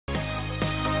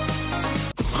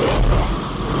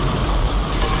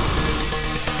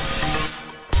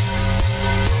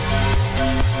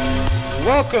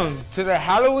Welcome to the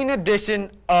Halloween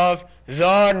edition of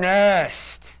The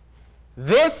Nest.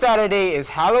 This Saturday is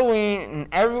Halloween and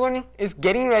everyone is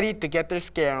getting ready to get their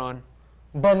scare on.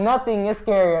 But nothing is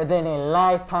scarier than a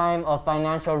lifetime of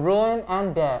financial ruin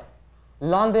and debt.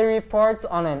 London reports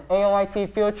on an AOIT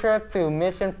field trip to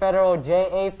Mission Federal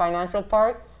JA Financial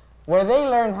Park, where they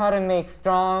learn how to make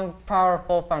strong,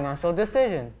 powerful financial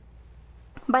decisions.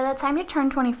 By the time you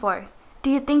turn 24, do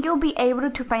you think you'll be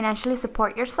able to financially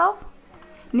support yourself?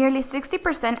 Nearly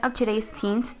 60% of today's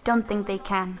teens don't think they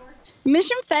can.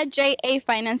 Mission Fed JA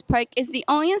Finance Park is the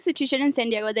only institution in San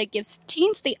Diego that gives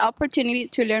teens the opportunity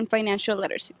to learn financial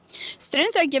literacy.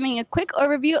 Students are given a quick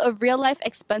overview of real-life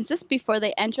expenses before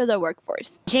they enter the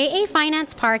workforce. JA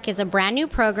Finance Park is a brand new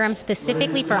program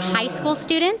specifically for high school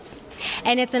students.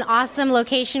 And it's an awesome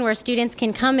location where students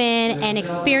can come in and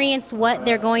experience what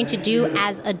they're going to do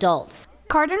as adults.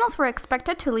 Cardinals were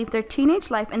expected to leave their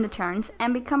teenage life in the turns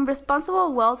and become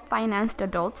responsible, well-financed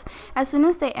adults as soon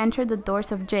as they entered the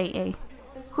doors of JA.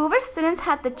 Hoover students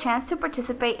had the chance to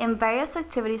participate in various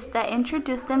activities that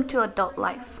introduced them to adult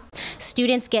life.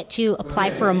 Students get to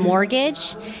apply for a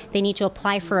mortgage, they need to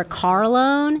apply for a car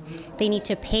loan, they need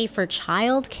to pay for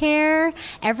child care,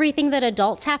 everything that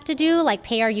adults have to do, like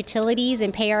pay our utilities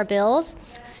and pay our bills,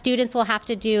 students will have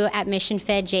to do at Mission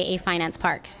Fed JA Finance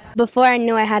Park. Before I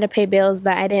knew I had to pay bills,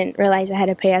 but I didn't realize I had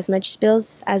to pay as much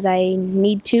bills as I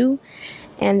need to,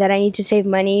 and that I need to save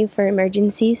money for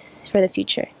emergencies for the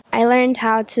future. I learned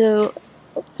how to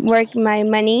work my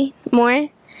money more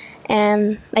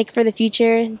and for the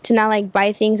future to not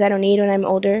buy things I don't need when I'm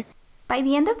older. By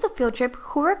the end of the field trip,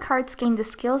 Hoover cards gained the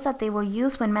skills that they will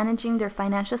use when managing their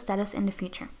financial status in the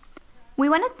future. We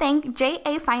want to thank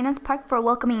JA Finance Park for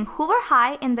welcoming Hoover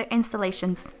High in their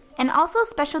installations. And also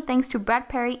special thanks to Brad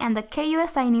Perry and the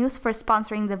KUSI News for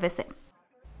sponsoring the visit.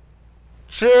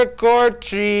 Trick or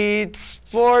treat,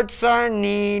 sports are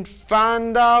neat,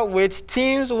 find out which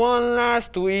teams won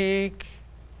last week.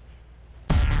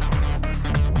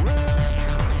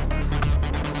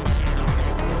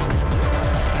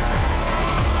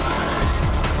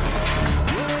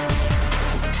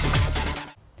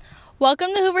 Welcome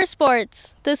to Hoover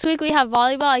Sports. This week we have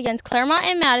volleyball against Claremont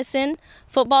and Madison,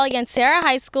 football against Sarah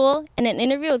High School, and an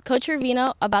interview with Coach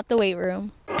Ruvino about the weight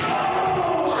room.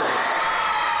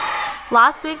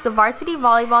 Last week, the varsity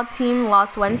volleyball team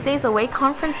lost Wednesday's away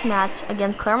conference match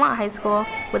against Claremont High School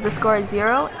with a score of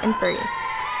 0-3.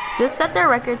 This set their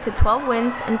record to 12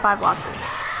 wins and 5 losses.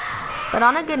 But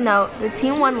on a good note, the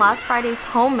team won last Friday's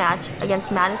home match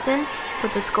against Madison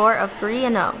with a score of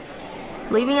 3-0.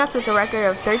 Leaving us with a record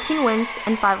of 13 wins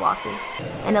and 5 losses,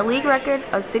 and a league record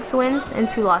of 6 wins and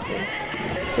 2 losses.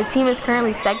 The team is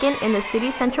currently second in the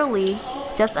City Central League,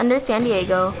 just under San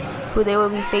Diego, who they will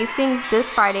be facing this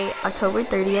Friday, October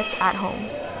 30th at home.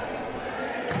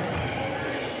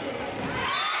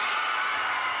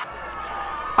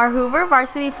 Our Hoover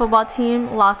varsity football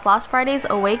team lost last Friday's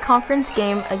away conference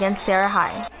game against Sarah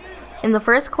High. In the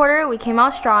first quarter, we came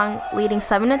out strong, leading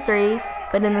 7-3,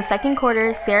 but in the second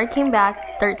quarter, Sarah came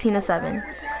back 13-7.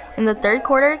 In the third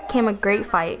quarter came a great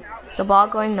fight, the ball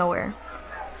going nowhere.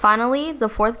 Finally, the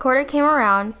fourth quarter came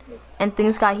around, and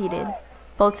things got heated.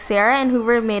 Both Sarah and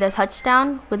Hoover made a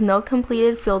touchdown with no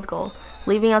completed field goal,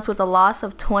 leaving us with a loss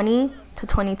of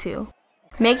 20-22.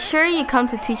 Make sure you come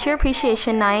to Teacher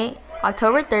Appreciation Night,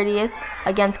 October 30th,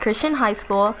 against Christian High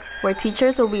School, where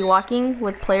teachers will be walking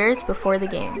with players before the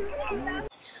game.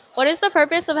 What is the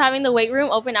purpose of having the weight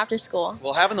room open after school?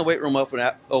 Well, having the weight room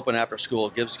open after school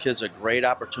gives kids a great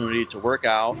opportunity to work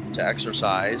out, to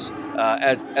exercise.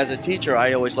 As a teacher,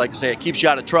 I always like to say it keeps you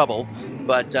out of trouble,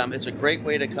 but it's a great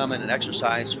way to come in and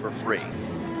exercise for free.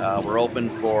 We're open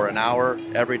for an hour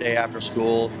every day after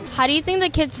school. How do you think the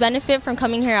kids benefit from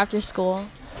coming here after school?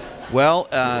 Well,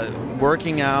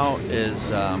 working out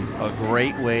is a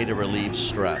great way to relieve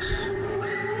stress.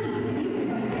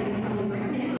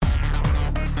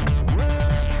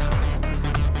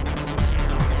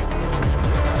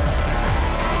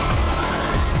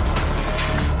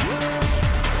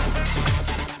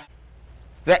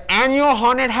 The annual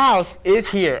haunted house is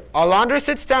here. Alondra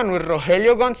sits down with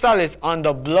Rogelio Gonzalez on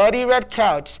the bloody red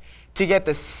couch to get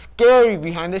the scary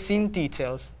behind-the-scenes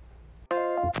details.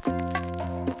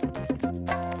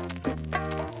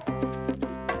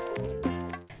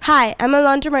 Hi, I'm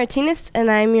Alondra Martinez, and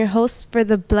I'm your host for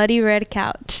the Bloody Red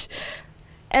Couch.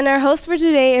 And our host for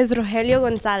today is Rogelio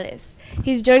Gonzalez.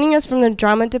 He's joining us from the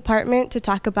drama department to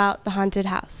talk about the haunted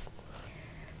house.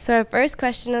 So our first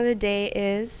question of the day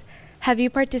is, have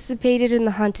you participated in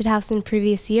the haunted house in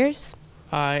previous years?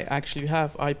 I actually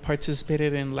have. I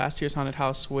participated in last year's haunted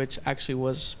house, which actually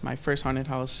was my first haunted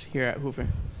house here at Hoover.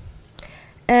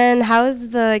 And how is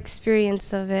the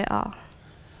experience of it all?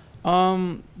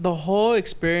 The whole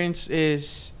experience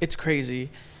it's crazy.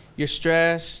 You're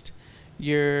stressed.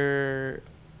 You're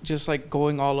just like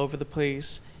going all over the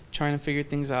place, trying to figure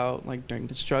things out, like during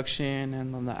construction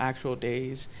and on the actual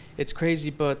days. It's crazy,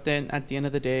 but then at the end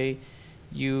of the day,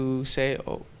 you say,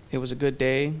 oh, it was a good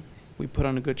day. We put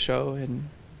on a good show, and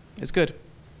it's good.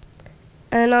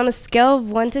 And on a scale of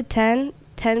 1 to 10,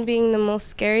 10 being the most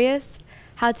scariest,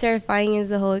 how terrifying is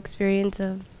the whole experience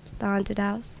of the haunted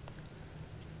house?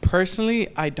 Personally,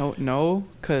 I don't know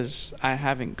because I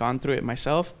haven't gone through it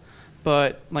myself.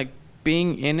 But like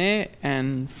being in it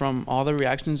and from all the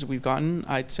reactions we've gotten,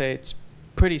 I'd say it's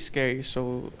pretty scary.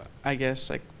 So I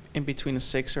guess like in between a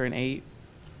 6 or an 8,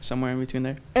 somewhere in between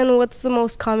there. And what's the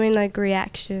most common like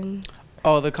reaction?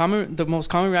 Oh, the most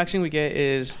common reaction we get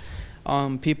is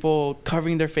people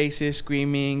covering their faces,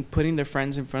 screaming, putting their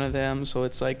friends in front of them. So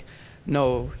it's like,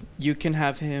 no, you can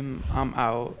have him. I'm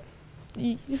out.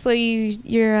 So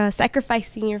you're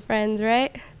sacrificing your friends,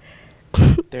 right?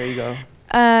 There you go.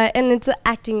 And it's an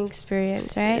acting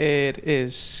experience, right? It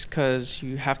is, because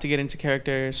you have to get into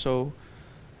character so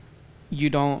you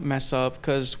don't mess up,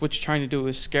 because what you're trying to do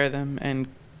is scare them and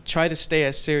try to stay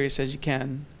as serious as you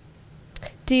can.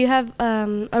 Do you have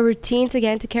a routine to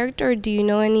get into character, or do you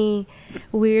know any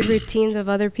weird routines of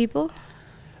other people?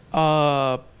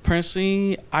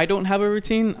 Personally, I don't have a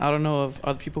routine. I don't know of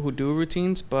other people who do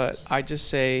routines, but I just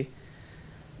say,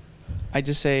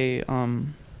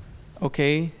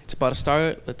 okay, it's about to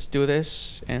start. Let's do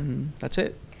this, and that's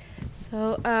it.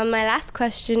 So my last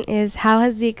question is, how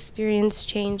has the experience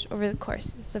changed over the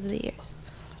courses of the years?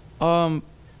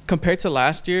 Compared to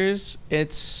last year's,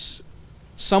 it's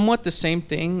somewhat the same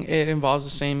thing. It involves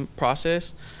the same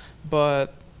process,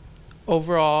 but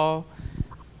overall,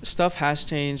 stuff has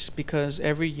changed because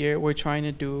every year we're trying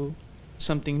to do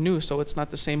something new. So it's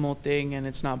not the same old thing, and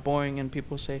it's not boring, and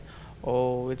people say,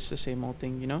 oh, it's the same old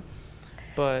thing, you know?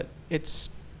 But it's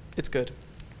good.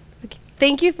 Okay.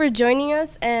 Thank you for joining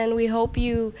us, and we hope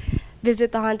you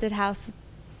visit the haunted house.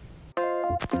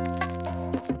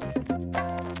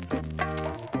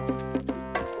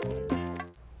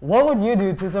 What would you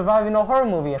do to survive in a horror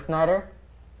movie, Snyder?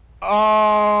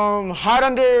 Hide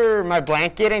under my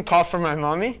blanket and call for my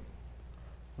mommy.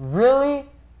 Really?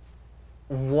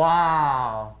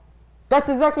 Wow. That's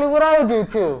exactly what I would do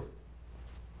too.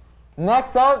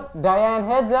 Next up, Diane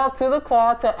heads out to the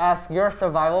claw to ask your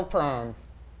survival plans.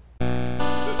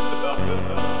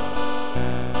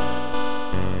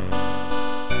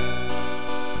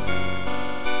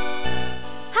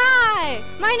 Hi,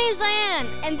 my name's Diane,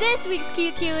 and this week's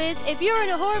QQ is, if you were in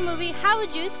a horror movie, how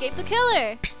would you escape the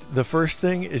killer? The first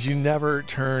thing is you never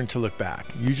turn to look back.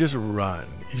 You just run.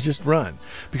 You just run.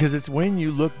 Because it's when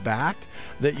you look back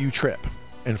that you trip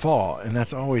and fall, and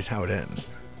that's always how it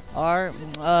ends. Or,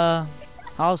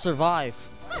 I'll survive.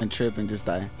 And trip and just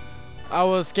die. I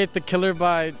will escape the killer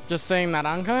by just saying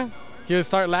naranja. He would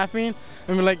start laughing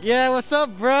and be like, yeah, what's up,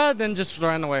 bruh? Then just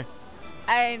run away.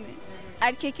 I'd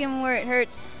kick him where it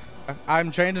hurts.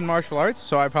 I'm trained in martial arts,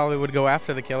 so I probably would go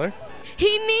after the killer.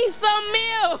 He needs some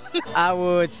meal! I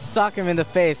would sock him in the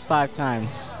face 5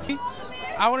 times.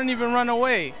 I wouldn't even run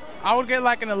away. I would get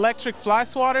like an electric fly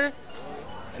swatter,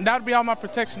 and that would be all my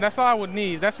protection. That's all I would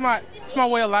need. That's my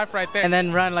way of life right there. And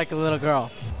then run like a little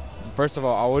girl. First of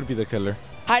all, I would be the killer.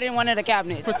 Hide in one of the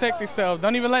cabinets. Protect yourself.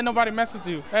 Don't even let nobody mess with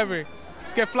you, ever.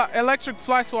 Just get electric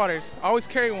fly swatters. Always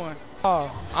carry one.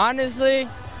 Oh, honestly,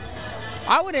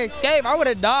 I wouldn't escape. I would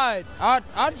have died. I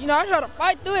tried to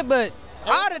fight through it, but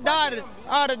I would have died.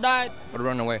 I would have died. I would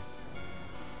run away.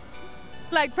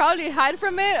 Like probably hide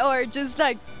from it, or just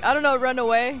like, I don't know, run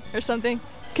away or something.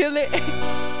 Kill it.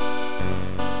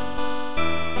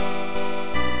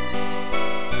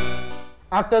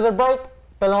 After the break,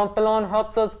 Pelon Pelon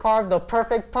helps us carve the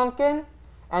perfect pumpkin,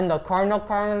 and the Cardinal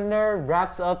calendar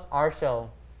wraps up our show.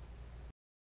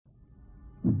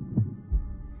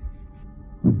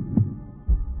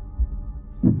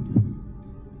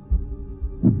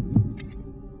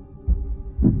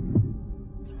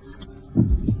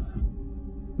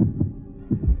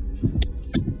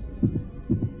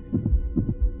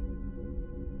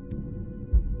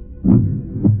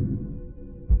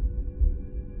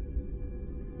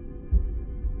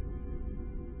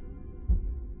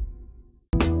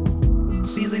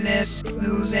 CLNS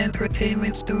News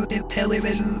Entertainment Student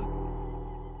Television.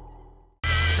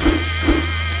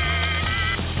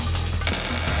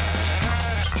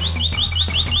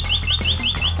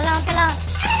 Pelon, pelon.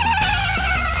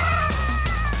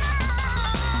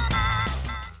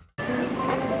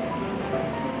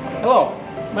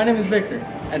 Hello, my name is Victor,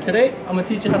 and today I'm going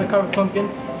to teach you how to carve a pumpkin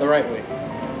the right way.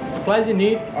 supplies you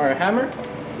need are a hammer,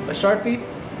 a Sharpie,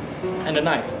 and a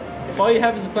knife. If all you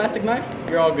have is a plastic knife,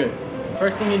 you're all good.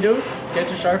 First thing you do is get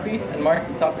your Sharpie and mark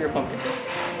the top of your pumpkin.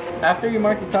 After you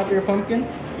mark the top of your pumpkin,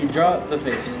 you draw the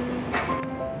face.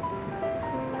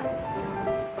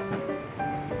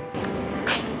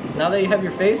 Now that you have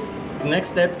your face, the next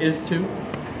step is to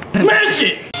smash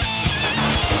it!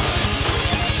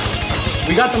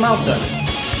 We got the mouth done.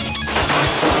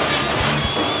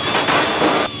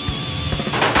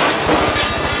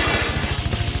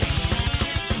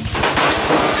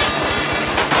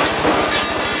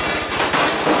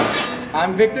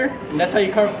 I'm Victor, and that's how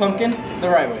you carve a pumpkin the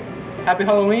right way. Happy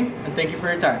Halloween, and thank you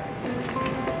for your time.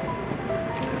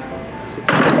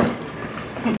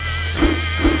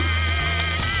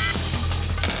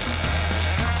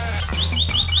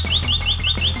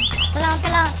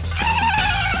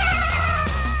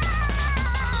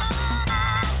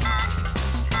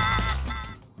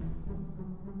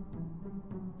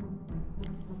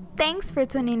 Thanks for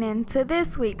tuning in to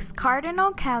this week's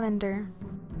Cardinal Calendar.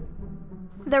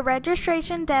 The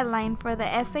registration deadline for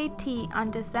the SAT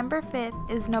on December 5th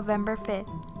is November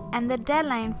 5th, and the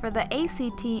deadline for the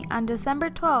ACT on December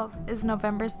 12th is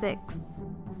November 6th.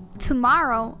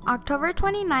 Tomorrow, October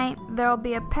 29th, there will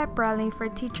be a pep rally for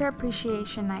Teacher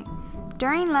Appreciation Night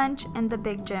during lunch in the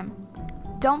Big Gym.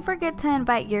 Don't forget to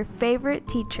invite your favorite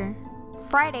teacher.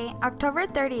 Friday, October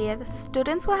 30th,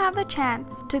 students will have the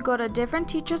chance to go to different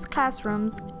teachers'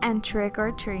 classrooms and trick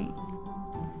or treat.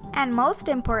 And most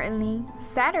importantly,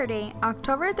 Saturday,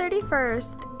 October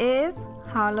 31st is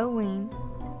Halloween.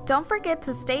 Don't forget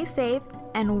to stay safe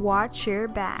and watch your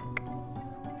back.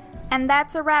 And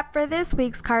that's a wrap for this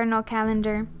week's Cardinal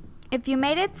Calendar. If you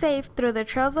made it safe through the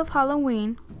trails of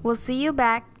Halloween, we'll see you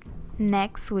back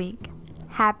next week.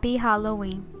 Happy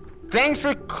Halloween. Thanks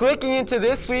for clicking into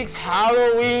this week's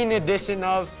Halloween edition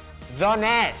of The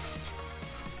Nest.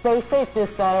 Stay safe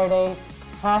this Saturday.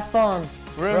 Have fun.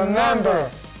 Remember,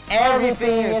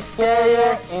 everything is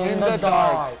scarier in the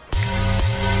dark.